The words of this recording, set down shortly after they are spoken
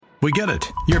We get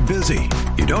it. You're busy.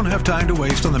 You don't have time to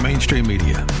waste on the mainstream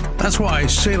media. That's why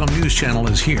Salem News Channel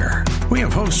is here. We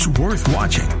have hosts worth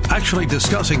watching, actually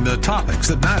discussing the topics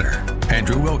that matter.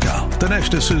 Andrew Wilkow,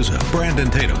 Dinesh D'Souza, Brandon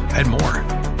Tatum, and more.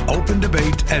 Open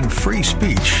debate and free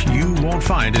speech you won't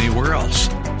find anywhere else.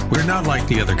 We're not like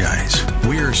the other guys.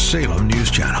 We're Salem News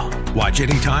Channel. Watch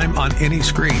anytime on any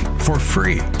screen for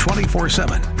free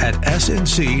 24/7 at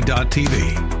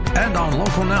snc.tv and on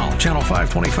Local Now, Channel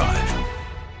 525.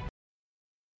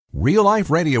 Real Life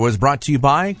Radio is brought to you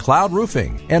by Cloud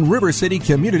Roofing and River City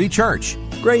Community Church.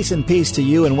 Grace and peace to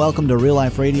you, and welcome to Real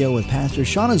Life Radio with Pastor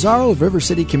Sean Azzaro of River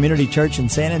City Community Church in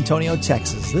San Antonio,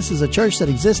 Texas. This is a church that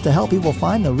exists to help people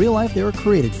find the real life they were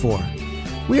created for.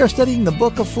 We are studying the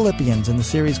book of Philippians in the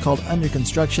series called Under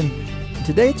Construction. And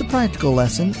today it's a practical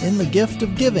lesson in the gift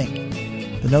of giving.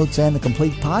 The notes and the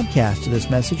complete podcast to this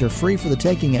message are free for the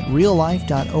taking at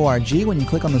reallife.org when you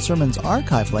click on the sermon's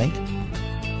archive link.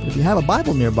 But if you have a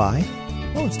Bible nearby,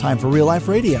 well, it's time for Real Life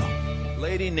Radio. A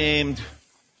lady named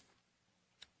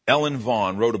Ellen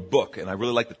Vaughn wrote a book, and I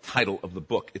really like the title of the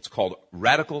book. It's called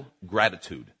Radical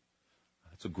Gratitude.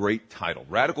 It's a great title,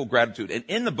 Radical Gratitude. And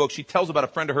in the book, she tells about a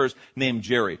friend of hers named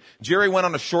Jerry. Jerry went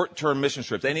on a short-term mission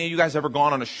trip. Any of you guys ever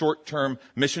gone on a short-term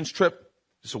missions trip?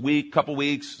 Just a week, couple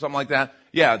weeks, something like that?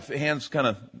 Yeah, hands kind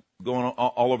of going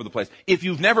all over the place. If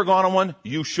you've never gone on one,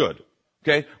 you should.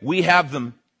 Okay? We have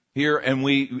them here, and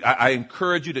I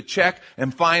encourage you to check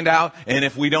and find out, and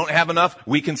if we don't have enough,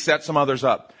 we can set some others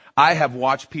up. I have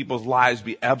watched people's lives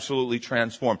be absolutely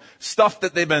transformed. Stuff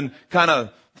that they've been kind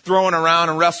of throwing around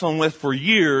and wrestling with for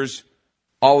years,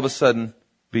 all of a sudden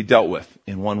be dealt with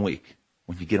in 1 week.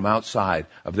 When you get them outside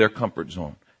of their comfort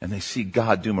zone, and they see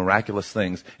God do miraculous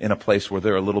things in a place where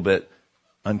they're a little bit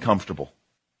uncomfortable.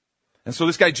 And so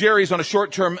this guy Jerry's on a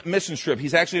short-term mission trip.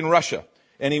 He's actually in Russia.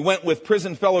 And he went with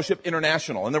Prison Fellowship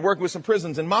International, and they're working with some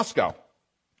prisons in Moscow.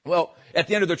 Well, at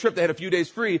the end of their trip, they had a few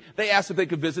days free. They asked if they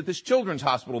could visit this children's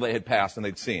hospital they had passed and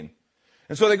they'd seen.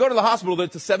 And so they go to the hospital.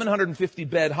 It's a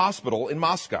 750-bed hospital in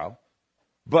Moscow,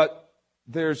 but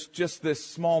there's just this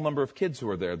small number of kids who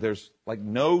are there. There's like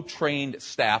no trained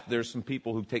staff. There's some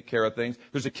people who take care of things.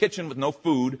 There's a kitchen with no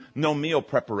food, no meal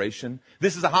preparation.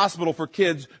 This is a hospital for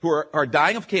kids who are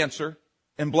dying of cancer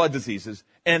and blood diseases.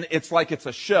 And it's like it's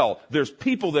a shell. There's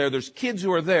people there, there's kids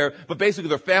who are there, but basically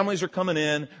their families are coming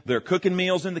in, they're cooking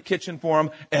meals in the kitchen for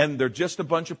them, and they're just a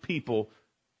bunch of people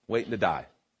waiting to die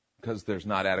because there's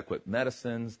not adequate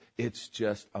medicines. It's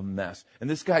just a mess. And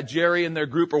this guy Jerry and their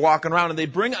group are walking around, and they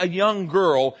bring a young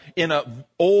girl in an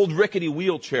old rickety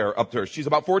wheelchair up there. She's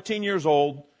about 14 years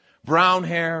old, brown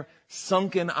hair,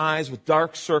 sunken eyes with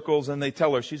dark circles, and they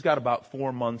tell her she's got about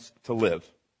 4 months to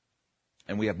live.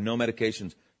 And we have no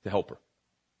medications to help her.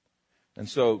 And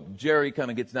so Jerry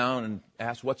kind of gets down and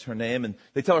asks what's her name, and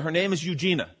they tell her name is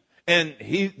Eugenia. And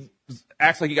he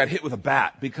acts like he got hit with a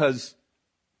bat because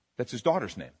that's his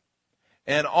daughter's name.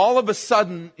 And all of a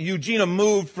sudden, Eugenia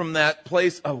moved from that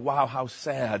place of, wow, how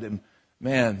sad, and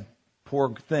man,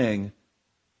 poor thing,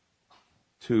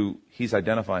 to he's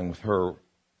identifying with her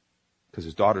because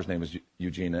his daughter's name is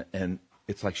Eugenia, and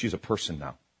it's like she's a person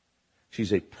now.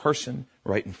 She's a person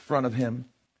right in front of him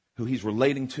who he's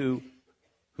relating to,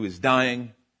 who is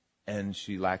dying, and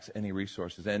she lacks any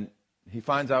resources. And he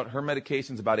finds out her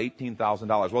medication's about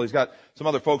 $18,000. Well, he's got some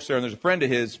other folks there, and there's a friend of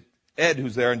his, Ed,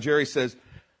 who's there, and Jerry says,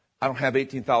 I don't have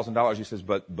 $18,000. He says,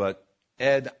 but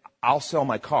Ed, I'll sell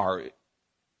my car.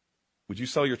 Would you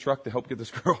sell your truck to help get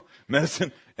this girl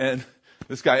medicine? And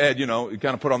this guy, Ed, he kind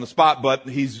of put on the spot, but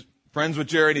he's friends with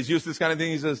Jerry, and he's used to this kind of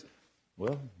thing. He says,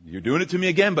 well, you're doing it to me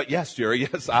again, but yes, Jerry,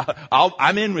 yes,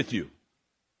 I'm in with you.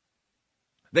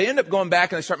 They end up going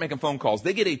back and they start making phone calls.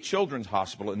 They get a children's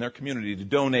hospital in their community to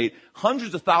donate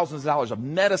hundreds of thousands of dollars of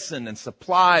medicine and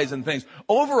supplies and things.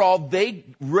 Overall, they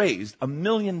raised $1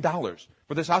 million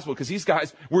for this hospital because these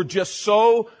guys were just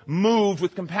so moved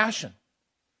with compassion.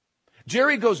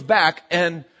 Jerry goes back,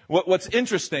 and what's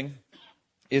interesting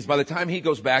is by the time he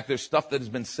goes back, there's stuff that has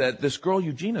been said. This girl,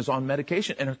 Eugenia, is on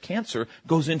medication, and her cancer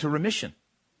goes into remission.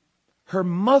 Her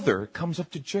mother comes up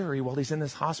to Jerry while he's in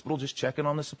this hospital just checking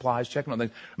on the supplies, checking on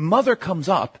things. Mother comes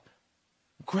up,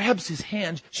 grabs his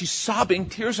hand. She's sobbing,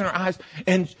 tears in her eyes,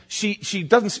 and she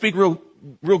doesn't speak real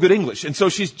good English. And so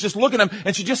she's just looking at him,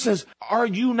 and she just says, "Are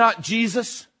you not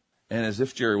Jesus?" And as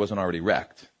if Jerry wasn't already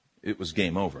wrecked, it was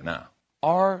game over now.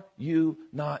 Are you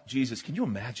not Jesus? Can you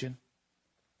imagine?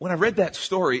 When I read that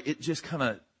story, it just kind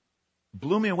of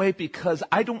blew me away because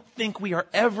I don't think we are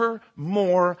ever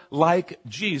more like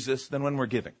Jesus than when we're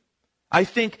giving. I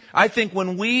think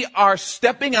when we are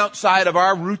stepping outside of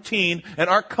our routine and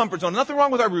our comfort zone, nothing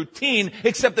wrong with our routine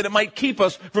except that it might keep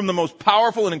us from the most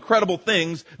powerful and incredible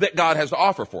things that God has to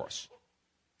offer for us.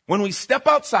 When we step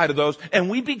outside of those and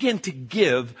we begin to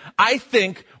give, I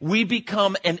think we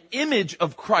become an image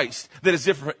of Christ that is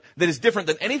different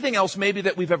than anything else maybe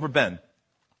that we've ever been.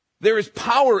 There is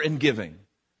power in giving.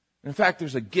 In fact,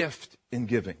 there's a gift in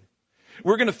giving.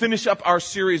 We're going to finish up our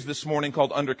series this morning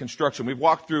called Under Construction. We've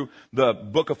walked through the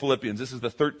book of Philippians. This is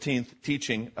the 13th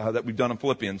teaching that we've done on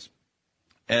Philippians.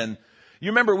 And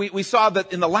you remember we saw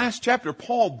that in the last chapter,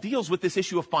 Paul deals with this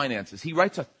issue of finances. He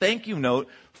writes a thank you note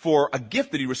for a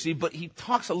gift that he received, but he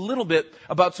talks a little bit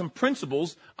about some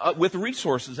principles with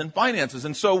resources and finances.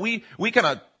 And so we kind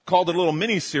of called it a little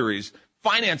mini-series,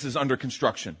 Finances Under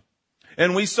Construction.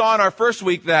 And we saw in our first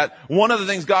week that one of the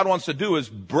things God wants to do is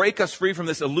break us free from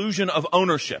this illusion of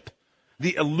ownership.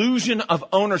 The illusion of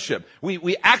ownership.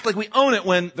 We act like we own it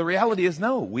when the reality is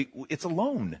no, it's a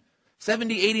loan.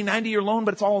 70, 80, 90-year loan,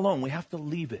 but it's all a loan. We have to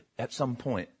leave it at some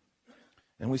point.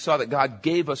 And we saw that God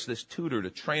gave us this tutor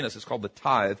to train us. It's called the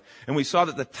tithe. And we saw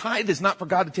that the tithe is not for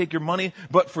God to take your money,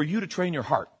 but for you to train your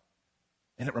heart.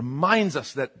 And it reminds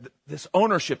us that this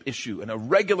ownership issue, and a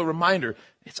regular reminder,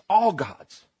 it's all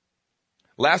God's.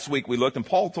 Last week we looked, and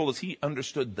Paul told us he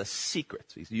understood the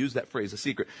secret. He used that phrase, the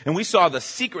secret. And we saw the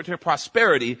secret to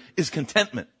prosperity is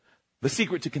contentment. The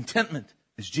secret to contentment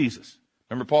is Jesus.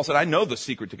 Remember, Paul said, I know the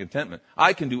secret to contentment.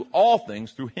 I can do all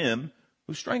things through him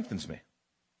who strengthens me.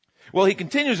 Well, he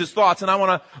continues his thoughts, and I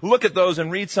want to look at those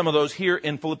and read some of those here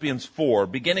in Philippians 4,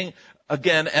 beginning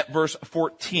again at verse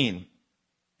 14.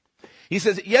 He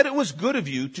says, yet it was good of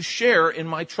you to share in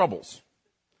my troubles.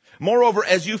 Moreover,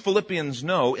 as you Philippians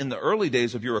know, in the early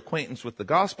days of your acquaintance with the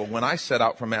gospel, when I set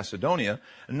out from Macedonia,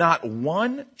 not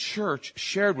one church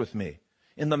shared with me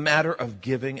in the matter of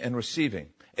giving and receiving,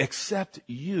 except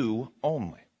you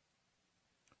only.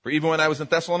 For even when I was in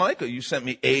Thessalonica, you sent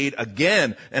me aid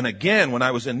again and again when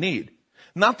I was in need.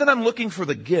 Not that I'm looking for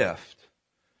the gift,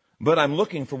 but I'm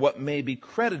looking for what may be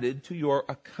credited to your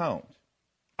account.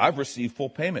 I've received full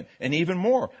payment, and even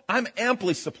more. I'm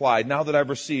amply supplied now that I've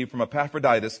received from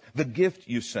Epaphroditus the gift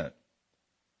you sent.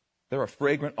 They're a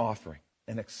fragrant offering,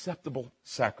 an acceptable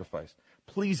sacrifice,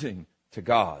 pleasing to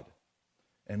God.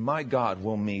 And my God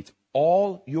will meet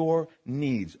all your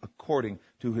needs according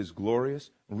to his glorious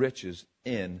riches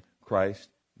in Christ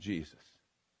Jesus.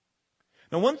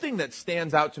 Now, one thing that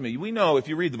stands out to me, we know if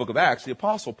you read the book of Acts, the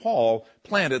Apostle Paul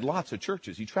planted lots of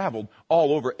churches. He traveled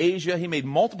all over Asia. He made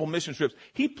multiple mission trips.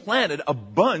 He planted a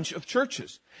bunch of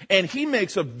churches. And he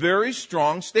makes a very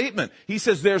strong statement. He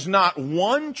says there's not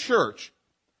one church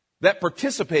that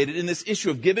participated in this issue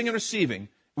of giving and receiving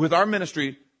with our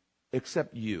ministry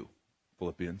except you,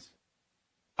 Philippians.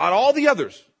 Out of all the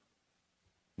others,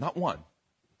 not one,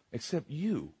 except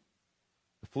you.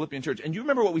 The Philippian church. And you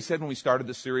remember what we said when we started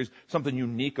this series? Something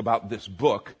unique about this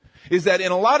book is that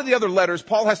in a lot of the other letters,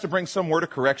 Paul has to bring some word of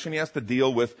correction. He has to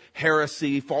deal with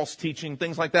heresy, false teaching,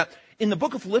 things like that. In the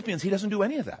book of Philippians, he doesn't do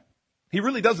any of that. He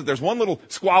really doesn't. There's one little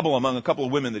squabble among a couple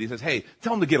of women that he says, hey,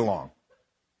 tell them to get along.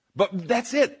 But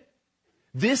that's it.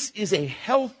 This is a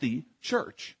healthy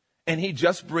church. And he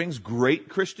just brings great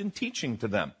Christian teaching to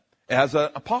them as an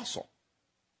apostle.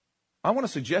 I want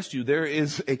to suggest to you there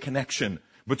is a connection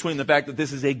between the fact that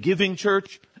this is a giving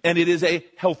church and it is a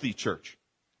healthy church.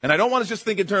 And I don't want to just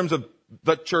think in terms of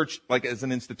the church like as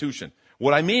an institution.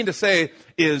 What I mean to say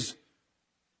is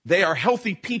they are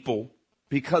healthy people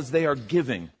because they are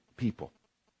giving people.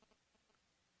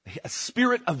 A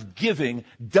spirit of giving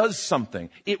does something.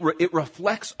 It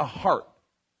reflects a heart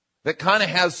that kind of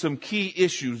has some key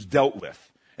issues dealt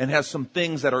with and has some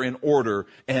things that are in order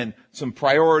and some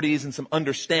priorities and some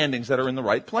understandings that are in the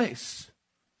right place.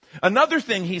 Another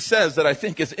thing he says that I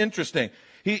think is interesting,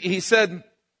 he said,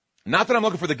 not that I'm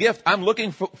looking for the gift, I'm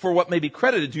looking for what may be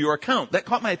credited to your account. That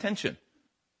caught my attention.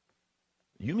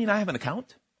 You mean I have an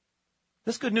account?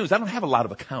 That's good news. I don't have a lot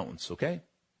of accounts, okay?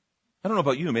 I don't know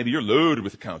about you. Maybe you're loaded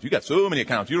with accounts. You got so many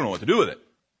accounts, you don't know what to do with it.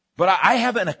 But I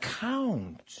have an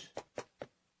account.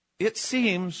 It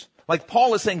seems like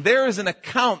Paul is saying there is an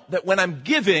account that when I'm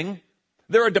giving,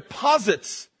 there are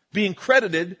deposits being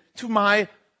credited to my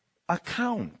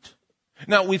account.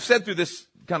 Now, we've said through this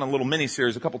kind of little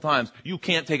mini-series a couple times, you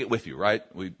can't take it with you, right?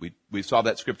 We saw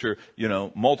that scripture,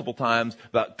 multiple times.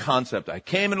 The concept, I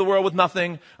came into the world with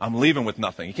nothing, I'm leaving with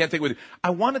nothing. You can't take it with you. I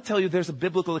want to tell you there's a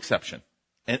biblical exception,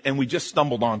 and we just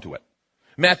stumbled onto it.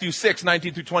 Matthew 6,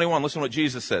 19 through 21, listen to what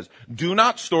Jesus says. Do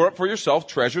not store up for yourself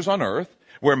treasures on earth,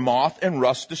 where moth and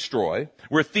rust destroy,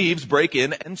 where thieves break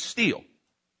in and steal.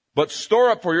 But store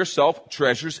up for yourself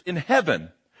treasures in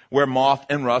heaven, where moth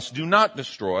and rust do not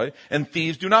destroy, and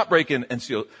thieves do not break in and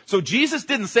steal. So Jesus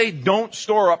didn't say, don't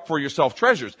store up for yourself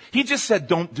treasures. He just said,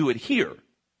 don't do it here.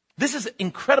 This is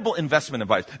incredible investment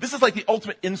advice. This is like the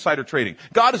ultimate insider trading.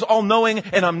 God is all-knowing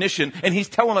and omniscient, and he's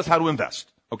telling us how to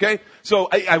invest. Okay? So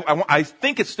I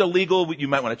think it's still legal. You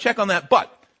might want to check on that,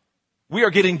 but we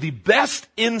are getting the best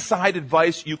inside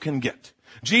advice you can get.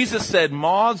 Jesus said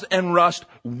moths and rust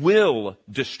will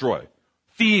destroy.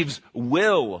 Thieves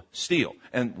will steal.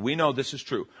 And we know this is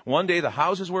true. One day the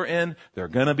houses we're in, they're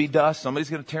going to be dust. Somebody's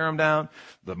going to tear them down.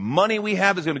 The money we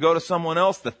have is going to go to someone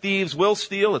else. The thieves will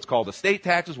steal. It's called estate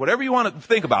taxes. Whatever you want to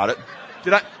think about it.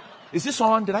 Is this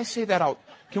on? Did I say that out?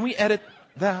 Can we edit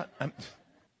that?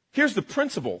 Here's the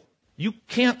principle. You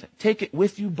can't take it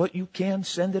with you, but you can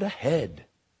send it ahead.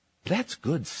 That's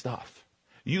good stuff.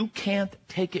 You can't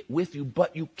take it with you,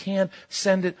 but you can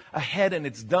send it ahead, and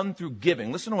it's done through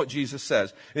giving. Listen to what Jesus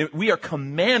says. We are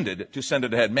commanded to send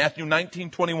it ahead. Matthew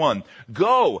 19:21.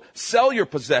 Go, sell your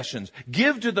possessions,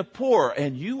 give to the poor,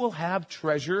 and you will have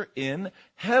treasure in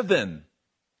heaven.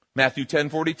 Matthew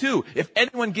 10:42. If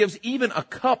anyone gives even a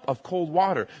cup of cold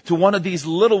water to one of these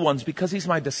little ones because he's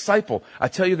my disciple, I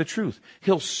tell you the truth,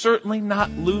 he'll certainly not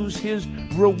lose his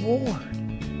reward.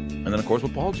 And then, of course,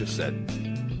 what Paul just said.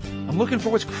 I'm looking for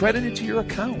what's credited to your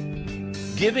account.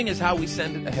 Giving is how we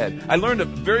send it ahead. I learned a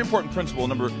very important principle a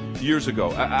number of years ago.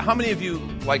 How many of you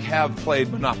have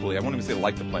played Monopoly? I won't even say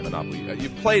like to play Monopoly.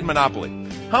 You've played Monopoly.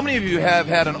 How many of you have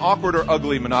had an awkward or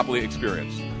ugly Monopoly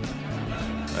experience?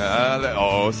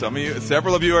 Some of you,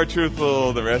 several of you are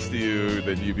truthful. The rest of you,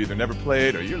 then you've either never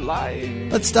played or you're lying.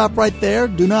 Let's stop right there.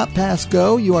 Do not pass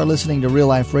go. You are listening to Real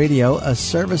Life Radio, a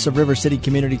service of River City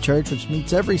Community Church, which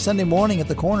meets every Sunday morning at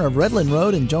the corner of Redland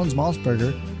Road and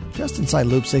Jones-Malsberger, just inside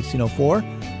Loop 1604.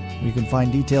 You can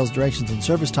find details, directions, and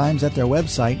service times at their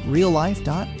website,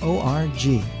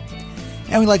 reallife.org.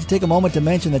 And we'd like to take a moment to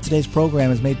mention that today's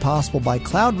program is made possible by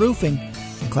Cloud Roofing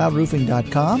and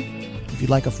cloudroofing.com. If you'd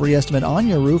like a free estimate on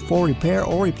your roof for repair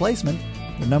or replacement,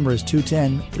 the number is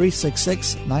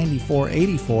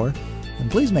 210-366-9484.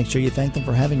 And please make sure you thank them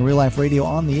for having Real Life Radio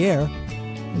on the air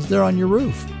as they're on your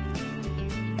roof.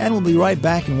 And we'll be right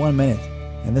back in 1 minute.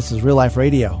 And this is Real Life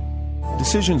Radio.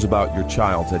 Decisions about your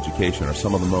child's education are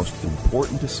some of the most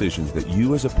important decisions that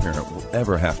you as a parent will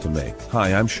ever have to make.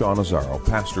 Hi, I'm Sean Azzaro,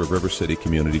 pastor of River City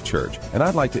Community Church, and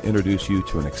I'd like to introduce you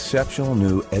to an exceptional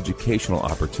new educational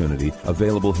opportunity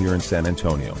available here in San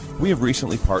Antonio. We have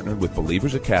recently partnered with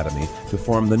Believers Academy to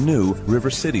form the new River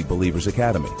City Believers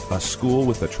Academy, a school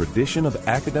with a tradition of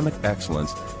academic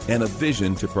excellence and a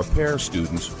vision to prepare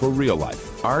students for real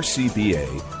life.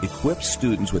 RCBA equips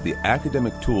students with the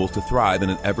academic tools to thrive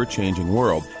in an ever-changing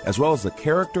world, as well as the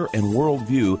character and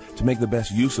worldview to make the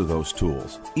best use of those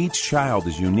tools. Each child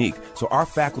is unique, so our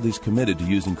faculty is committed to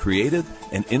using creative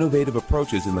and innovative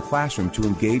approaches in the classroom to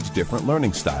engage different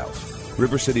learning styles.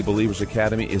 River City Believers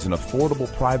Academy is an affordable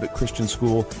private Christian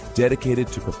school dedicated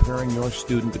to preparing your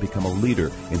student to become a leader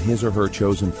in his or her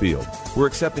chosen field. We're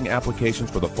accepting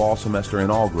applications for the fall semester in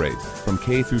all grades, from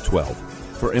K through 12.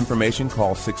 For information,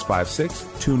 call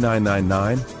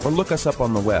 656-2999 or look us up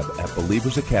on the web at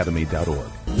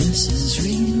believersacademy.org. This is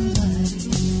Real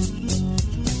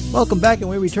Life. Welcome back, and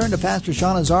we return to Pastor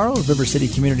Sean Azzaro of River City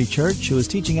Community Church, who is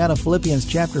teaching out of Philippians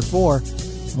chapter 4.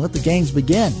 And let the games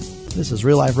begin. This is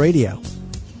Real Life Radio.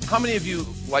 How many of you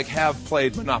have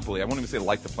played Monopoly? I won't even say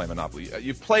like to play Monopoly.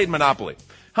 You've played Monopoly.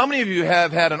 How many of you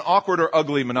have had an awkward or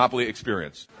ugly Monopoly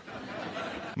experience?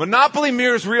 Monopoly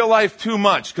mirrors real life too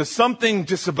much, because something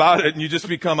just about it, and you just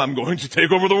become, I'm going to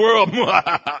take over the world,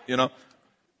 you know.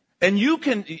 And you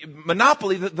can,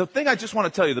 Monopoly, the thing I just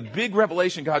want to tell you, the big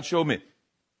revelation God showed me,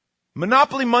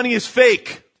 Monopoly money is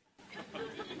fake.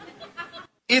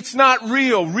 It's not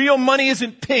real. Real money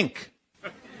isn't pink.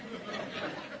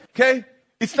 Okay?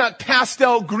 It's not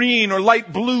pastel green or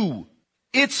light blue.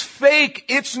 It's fake.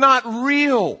 It's not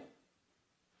real.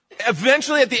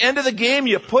 Eventually, at the end of the game,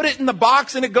 you put it in the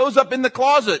box and it goes up in the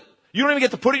closet. You don't even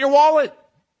get to put it in your wallet.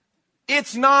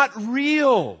 It's not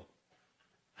real.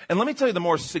 And let me tell you the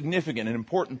more significant and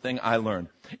important thing I learned.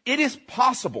 It is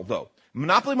possible, though.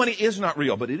 Monopoly money is not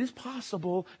real, but it is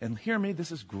possible, and hear me,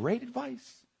 this is great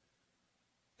advice.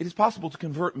 It is possible to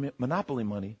convert Monopoly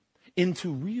money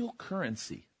into real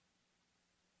currency.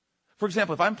 For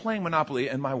example, if I'm playing Monopoly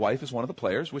and my wife is one of the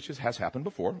players, which has happened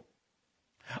before,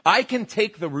 I can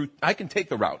take the route. I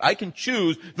can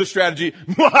choose the strategy.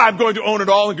 I'm going to own it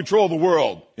all and control the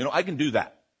world. You know, I can do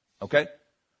that. Okay?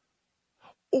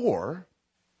 Or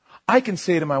I can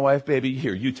say to my wife, baby,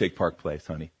 here, you take Park Place,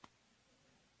 honey.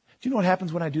 Do you know what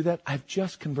happens when I do that? I've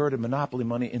just converted Monopoly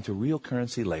money into real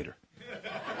currency later.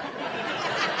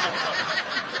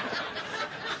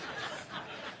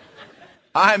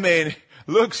 I may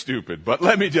look stupid, but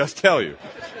let me just tell you,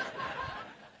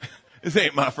 this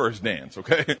ain't my first dance,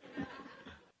 okay?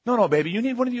 No, baby, you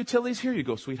need one of the utilities? Here you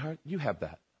go, sweetheart. You have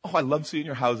that. Oh, I love seeing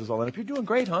your houses all that up. You're doing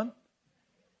great, hon.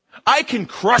 I can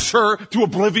crush her to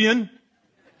oblivion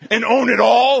and own it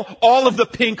all of the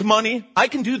pink money. I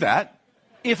can do that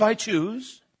if I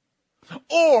choose.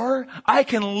 Or I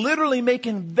can literally make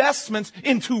investments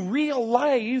into real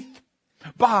life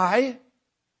by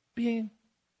being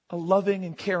a loving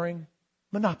and caring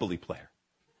Monopoly player.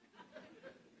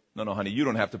 No, honey, you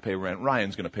don't have to pay rent.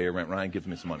 Ryan's going to pay your rent. Ryan gives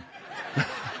me some money.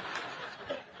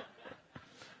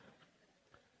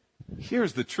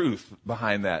 Here's the truth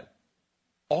behind that.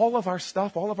 All of our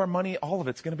stuff, all of our money, all of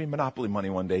it's going to be Monopoly money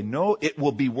one day. No, it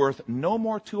will be worth no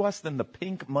more to us than the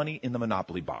pink money in the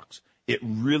Monopoly box. It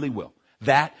really will.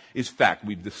 That is fact.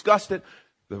 We've discussed it.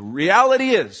 The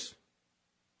reality is,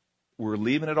 we're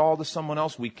leaving it all to someone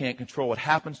else. We can't control what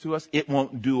happens to us. It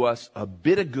won't do us a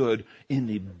bit of good in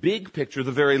the big picture,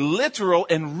 the very literal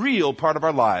and real part of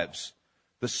our lives,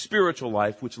 the spiritual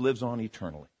life which lives on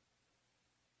eternally.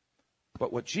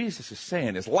 But what Jesus is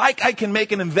saying is, like I can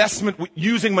make an investment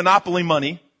using Monopoly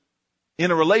money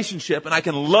in a relationship, and I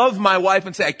can love my wife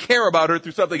and say I care about her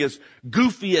through something as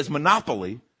goofy as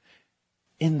Monopoly,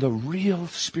 in the real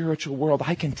spiritual world,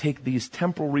 I can take these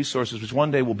temporal resources, which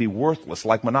one day will be worthless,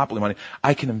 like Monopoly money,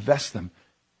 I can invest them,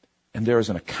 and there is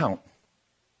an account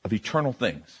of eternal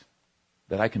things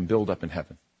that I can build up in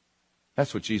heaven.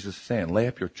 That's what Jesus is saying. Lay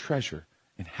up your treasure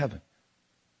in heaven,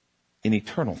 in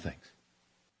eternal things.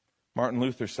 Martin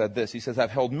Luther said this. He says,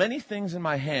 I've held many things in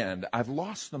my hand. I've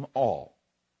lost them all.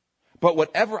 But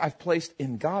whatever I've placed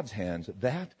in God's hands,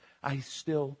 that I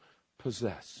still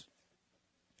possess.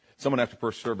 Someone after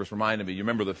first service reminded me, you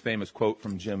remember the famous quote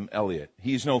from Jim Elliot.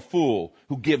 He's no fool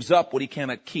who gives up what he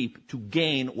cannot keep to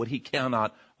gain what he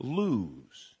cannot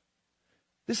lose.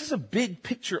 This is a big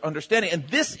picture understanding. And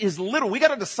this is literal. We got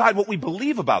to decide what we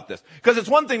believe about this. Because it's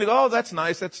one thing to go, oh, that's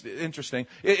nice, that's interesting.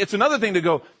 It's another thing to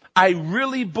go, I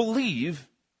really believe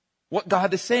what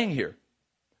God is saying here.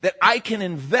 That I can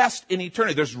invest in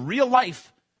eternity. There's real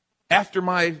life after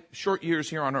my short years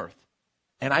here on earth.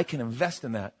 And I can invest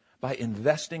in that by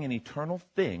investing in eternal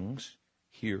things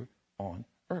here on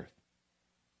earth.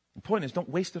 The point is, don't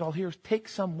waste it all here. Take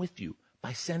some with you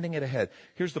by sending it ahead.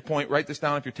 Here's the point. Write this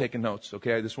down if you're taking notes,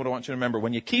 okay? This is what I want you to remember.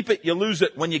 When you keep it, you lose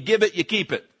it. When you give it, you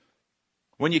keep it.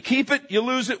 When you keep it, you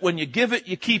lose it. When you give it,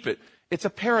 you keep it. It's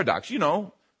a paradox. You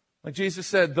know, like Jesus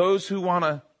said, those who want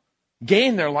to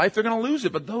gain their life, they're going to lose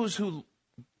it. But those who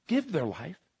give their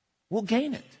life will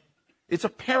gain it. It's a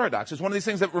paradox. It's one of these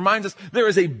things that reminds us there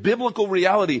is a biblical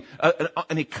reality,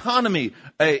 an economy,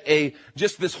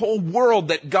 just this whole world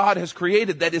that God has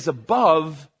created that is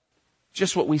above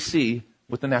just what we see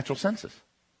with the natural senses.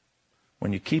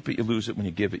 When you keep it, you lose it. When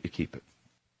you give it, you keep it.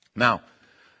 Now,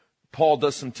 Paul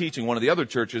does some teaching. One of the other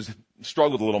churches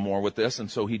struggled a little more with this, and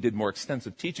so he did more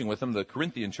extensive teaching with them, the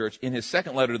Corinthian church. In his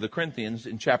second letter to the Corinthians,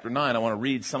 in chapter 9, I want to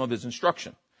read some of his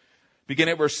instruction.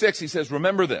 Beginning at verse 6, he says,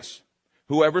 remember this.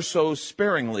 Whoever sows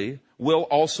sparingly will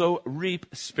also reap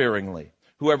sparingly.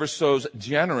 Whoever sows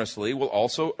generously will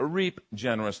also reap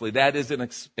generously. That is an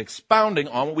expounding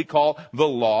on what we call the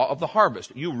law of the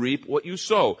harvest. You reap what you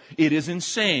sow. It is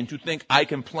insane to think I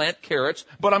can plant carrots,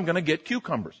 but I'm going to get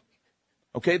cucumbers.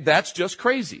 Okay, that's just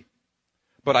crazy.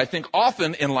 But I think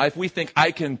often in life we think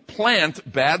I can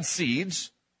plant bad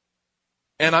seeds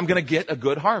and I'm going to get a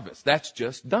good harvest. That's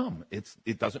just dumb.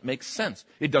 It doesn't make sense.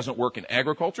 It doesn't work in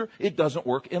agriculture. It doesn't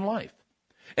work in life.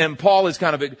 And Paul is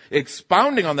kind of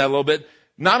expounding on that a little bit.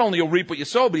 Not only you'll reap what you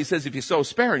sow, but he says if you sow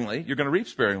sparingly, you're going to reap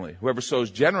sparingly. Whoever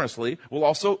sows generously will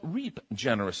also reap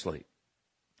generously.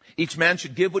 Each man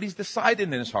should give what he's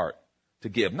decided in his heart to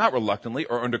give, not reluctantly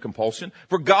or under compulsion,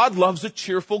 for God loves a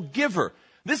cheerful giver.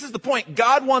 This is the point.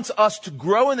 God wants us to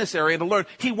grow in this area, to learn.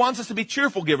 He wants us to be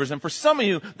cheerful givers. And for some of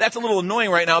you, that's a little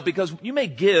annoying right now because you may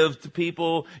give to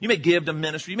people, you may give to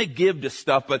ministry, you may give to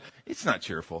stuff, but it's not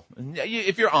cheerful. And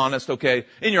if you're honest, okay,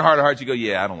 in your heart of hearts, you go,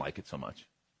 yeah, I don't like it so much.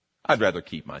 I'd rather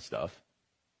keep my stuff.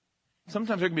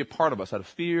 Sometimes there can be a part of us out of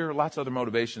fear, lots of other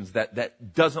motivations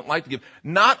that doesn't like to give.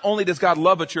 Not only does God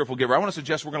love a cheerful giver, I want to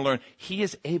suggest we're going to learn He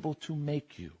is able to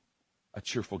make you a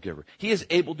cheerful giver. He is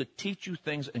able to teach you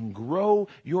things and grow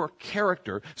your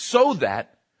character so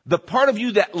that the part of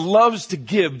you that loves to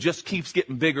give just keeps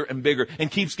getting bigger and bigger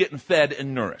and keeps getting fed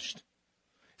and nourished.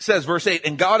 It says, verse 8,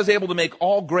 and God is able to make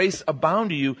all grace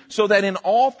abound to you so that in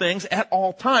all things, at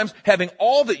all times, having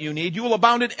all that you need, you will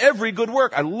abound in every good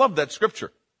work. I love that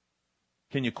scripture.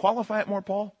 Can you qualify it more,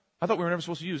 Paul? I thought we were never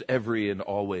supposed to use every and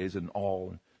always and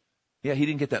all. Yeah, he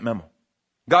didn't get that memo.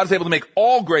 God is able to make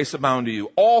all grace abound to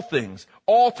you, all things,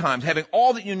 all times, having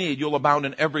all that you need, you'll abound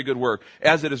in every good work.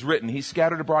 As it is written, he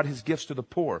scattered abroad his gifts to the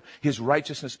poor. His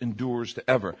righteousness endures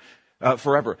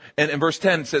forever. And in verse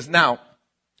 10 it says, now,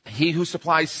 he who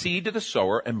supplies seed to the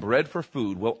sower and bread for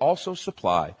food will also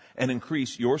supply and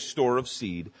increase your store of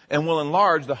seed and will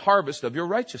enlarge the harvest of your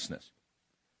righteousness.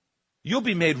 You'll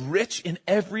be made rich in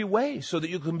every way so that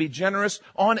you can be generous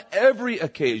on every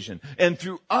occasion. And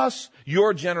through us,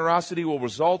 your generosity will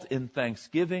result in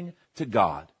thanksgiving to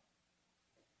God.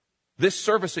 This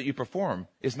service that you perform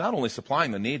is not only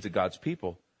supplying the needs of God's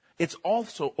people, it's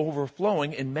also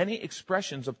overflowing in many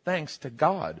expressions of thanks to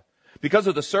God. Because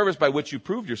of the service by which you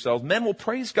proved yourselves, men will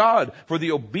praise God for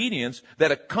the obedience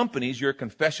that accompanies your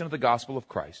confession of the gospel of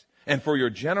Christ and for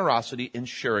your generosity in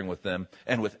sharing with them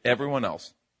and with everyone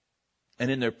else. And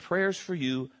in their prayers for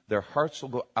you, their hearts will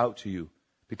go out to you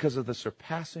because of the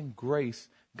surpassing grace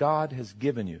God has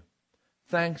given you.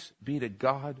 Thanks be to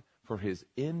God for his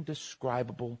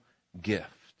indescribable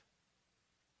gift.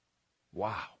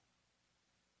 Wow.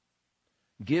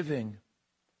 Giving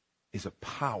is a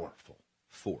powerful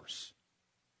force.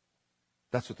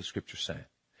 That's what the scripture's saying.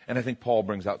 And I think Paul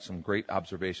brings out some great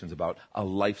observations about a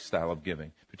lifestyle of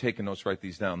giving. If you're taking notes, write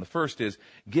these down. The first is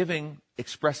giving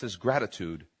expresses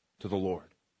gratitude to the Lord.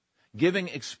 Giving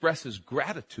expresses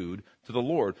gratitude to the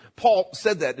Lord. Paul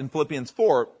said that in Philippians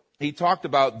 4. He talked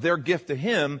about their gift to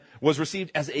him was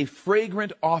received as a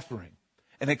fragrant offering,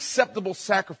 an acceptable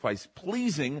sacrifice,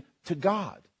 pleasing to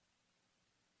God.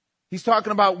 He's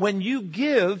talking about when you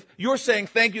give, you're saying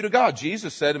thank you to God.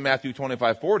 Jesus said in Matthew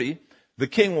 25:40, the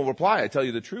king will reply, I tell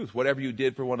you the truth, whatever you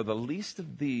did for one of the least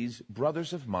of these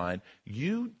brothers of mine,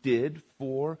 you did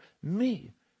for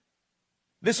me.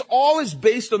 This all is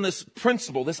based on this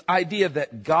principle, this idea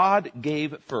that God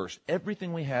gave first.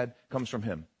 Everything we had comes from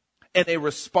him. And a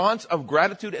response of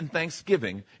gratitude and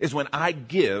thanksgiving is when I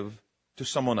give to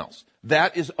someone else.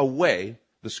 That is a way,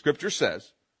 the scripture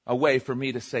says, a way for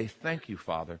me to say, thank you,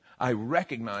 Father. I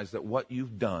recognize that what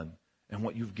you've done and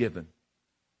what you've given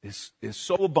is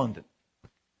so abundant.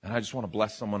 And I just want to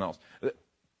bless someone else.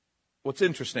 What's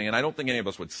interesting, and I don't think any of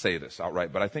us would say this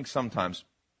outright, but I think sometimes,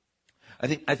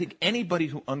 I think anybody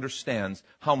who understands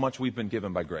how much we've been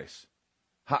given by grace,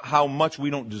 how much we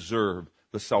don't deserve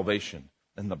the salvation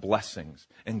and the blessings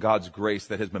and God's grace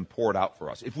that has been poured out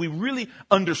for us. If we really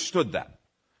understood that,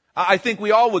 I think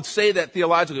we all would say that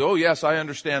theologically, oh yes, I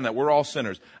understand that, we're all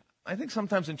sinners. I think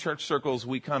sometimes in church circles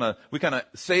we kind of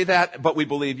say that, but we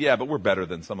believe, yeah, but we're better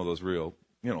than some of those real,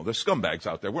 there's scumbags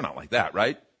out there. We're not like that,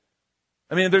 right?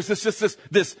 I mean, there's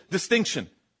this distinction.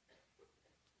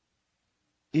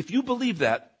 If you believe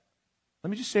that, let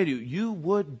me just say to you, you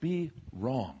would be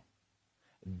wrong.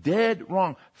 Dead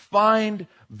wrong. Find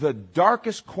the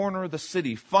darkest corner of the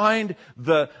city. Find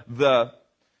the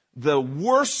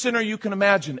worst sinner you can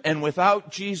imagine. And without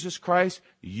Jesus Christ,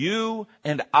 you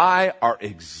and I are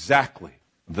exactly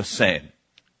the same.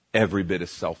 Every bit is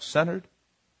self-centered.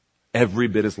 Every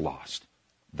bit is lost.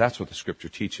 That's what the scripture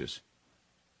teaches.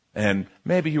 And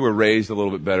maybe you were raised a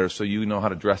little bit better, so you know how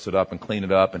to dress it up and clean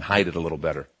it up and hide it a little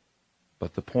better.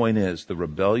 But the point is, the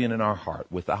rebellion in our heart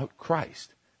without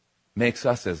Christ makes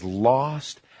us as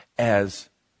lost as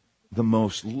the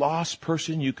most lost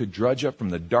person you could drudge up from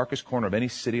the darkest corner of any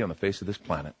city on the face of this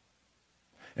planet.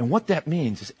 And what that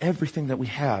means is everything that we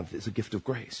have is a gift of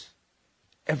grace.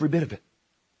 Every bit of it.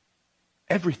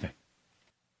 Everything.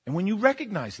 And when you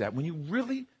recognize that, when you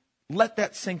really let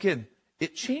that sink in,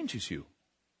 it changes you.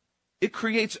 It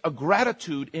creates a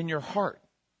gratitude in your heart.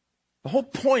 The whole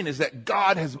point is that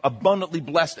God has abundantly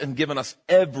blessed and given us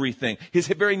everything. His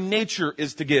very nature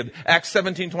is to give. Acts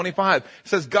 17:25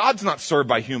 says God's not served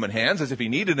by human hands as if he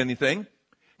needed anything,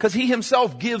 because he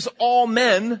himself gives all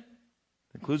men,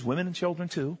 includes women and children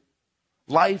too,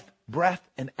 life, breath,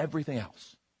 and everything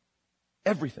else.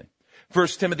 Everything.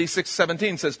 1 Timothy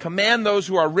 6:17 says, command those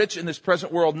who are rich in this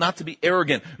present world not to be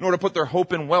arrogant, nor to put their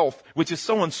hope in wealth, which is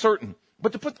so uncertain,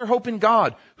 but to put their hope in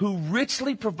God, who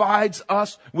richly provides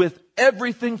us with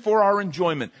everything for our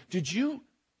enjoyment. Did you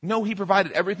know he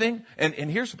provided everything? And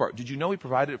here's the part. Did you know he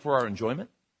provided it for our enjoyment?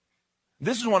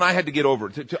 This is one I had to get over,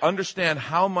 to understand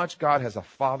how much God has a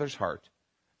father's heart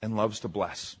and loves to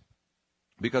bless.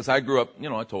 Because I grew up,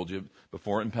 I told you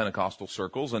before, in Pentecostal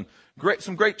circles, and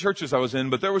some great churches I was in,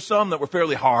 but there were some that were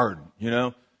fairly hard,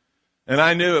 And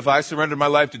I knew if I surrendered my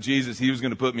life to Jesus, he was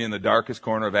going to put me in the darkest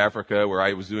corner of Africa where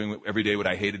I was doing every day what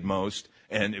I hated most,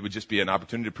 and it would just be an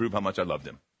opportunity to prove how much I loved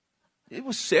him. It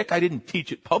was sick. I didn't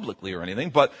teach it publicly or anything,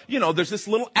 but, there's this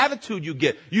little attitude you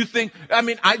get. You think,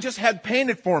 I just had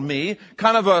painted for me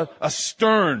kind of a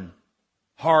stern,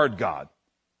 hard God.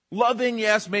 Loving,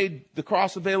 yes, made the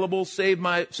cross available, saved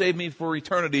me for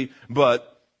eternity,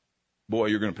 but boy,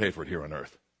 you're going to pay for it here on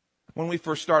earth. When we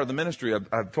first started the ministry,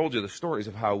 I've told you the stories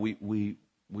of how we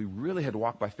really had to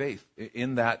walk by faith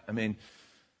in that. I mean,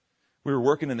 we were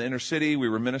working in the inner city. We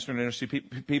were ministering to inner city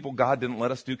people. God didn't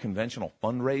let us do conventional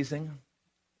fundraising.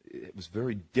 It was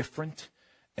very different.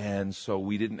 And so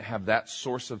we didn't have that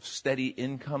source of steady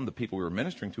income. The people we were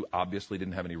ministering to obviously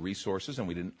didn't have any resources, and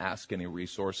we didn't ask any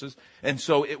resources. And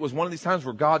so it was one of these times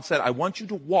where God said, I want you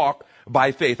to walk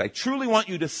by faith. I truly want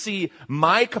you to see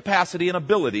my capacity and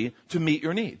ability to meet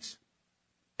your needs.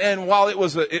 And while it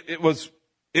was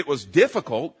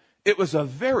difficult, it was a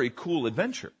very cool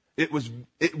adventure. It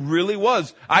really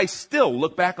was. I still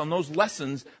look back on those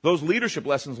lessons, those leadership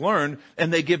lessons learned,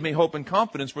 and they give me hope and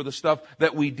confidence for the stuff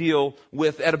that we deal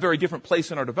with at a very different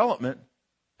place in our development,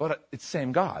 but it's the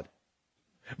same God.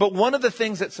 But one of the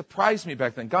things that surprised me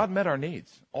back then, God met our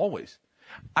needs, always.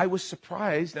 I was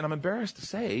surprised, and I'm embarrassed to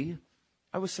say,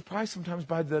 I was surprised sometimes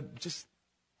by the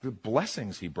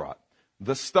blessings he brought.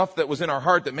 The stuff that was in our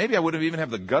heart that maybe I wouldn't even have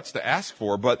the guts to ask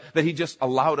for, but that he just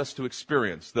allowed us to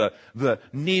experience. The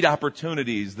need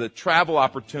opportunities, the travel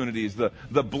opportunities,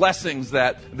 the blessings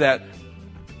that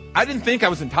I didn't think I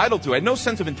was entitled to. I had no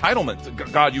sense of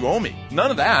entitlement. God, you owe me.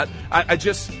 None of that. I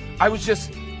was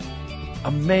just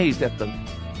amazed at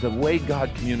the way God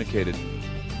communicated.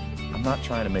 I'm not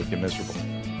trying to make you miserable.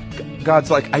 God's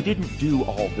like, I didn't do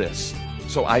all this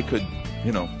so I could,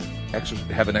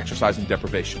 have an exercise in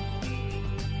deprivation.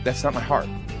 That's not my heart.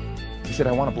 He said,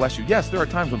 I want to bless you. Yes, there are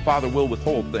times when Father will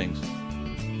withhold things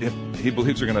if he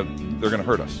believes they're going to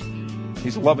hurt us.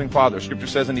 He's a loving Father. Scripture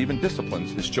says, and even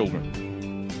disciplines his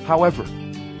children. However,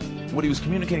 what he was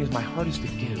communicating is my heart is to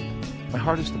give. My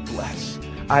heart is to bless.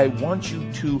 I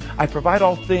provide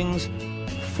all things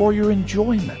for your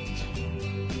enjoyment.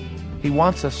 He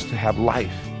wants us to have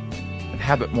life and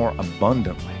have it more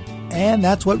abundantly. And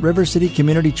that's what River City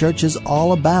Community Church is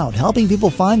all about, helping people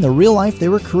find the real life they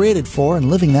were created for and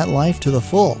living that life to the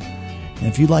full. And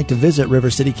if you'd like to visit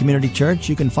River City Community Church,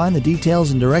 you can find the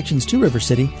details and directions to River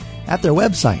City at their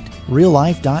website,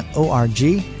 reallife.org.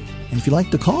 And if you'd like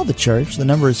to call the church, the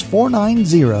number is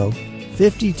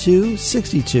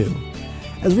 490-5262.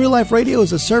 As Real Life Radio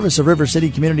is a service of River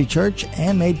City Community Church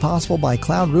and made possible by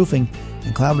Cloud Roofing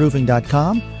and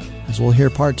cloudroofing.com, as we'll hear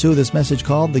part 2 of this message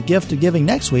called The Gift of Giving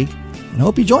next week, and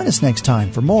hope you join us next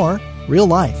time for more Real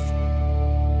Life.